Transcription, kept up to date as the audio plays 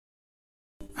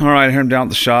All right, here I'm down at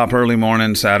the shop early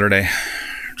morning Saturday,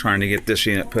 trying to get this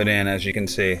unit put in. As you can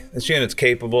see, this unit's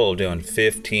capable of doing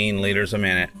 15 liters a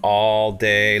minute all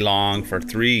day long for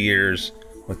 3 years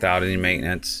without any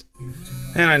maintenance.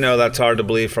 And I know that's hard to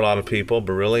believe for a lot of people,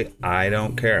 but really, I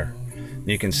don't care.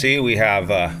 You can see we have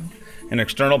an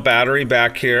external battery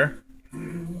back here,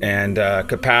 and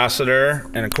capacitor,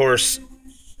 and of course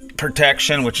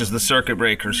protection, which is the circuit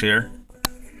breakers here.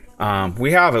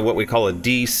 We have what we call a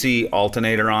DC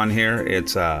alternator on here.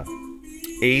 It's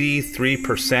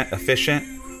 83% efficient,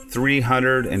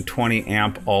 320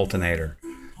 amp alternator.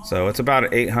 So it's about an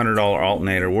 $800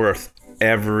 alternator, worth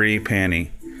every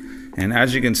penny. And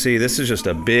as you can see, this is just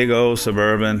a big old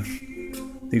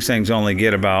Suburban. These things only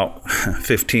get about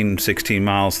 15, 16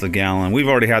 miles to the gallon. We've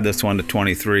already had this one to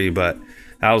 23, but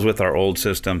that was with our old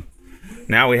system.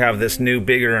 Now we have this new,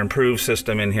 bigger, improved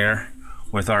system in here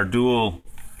with our dual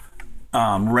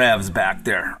revs back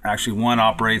there. Actually, one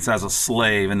operates as a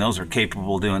slave, and those are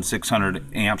capable of doing 600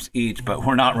 amps each, but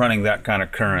we're not running that kind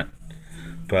of current.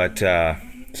 But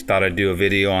just thought I'd do a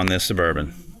video on this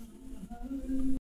Suburban.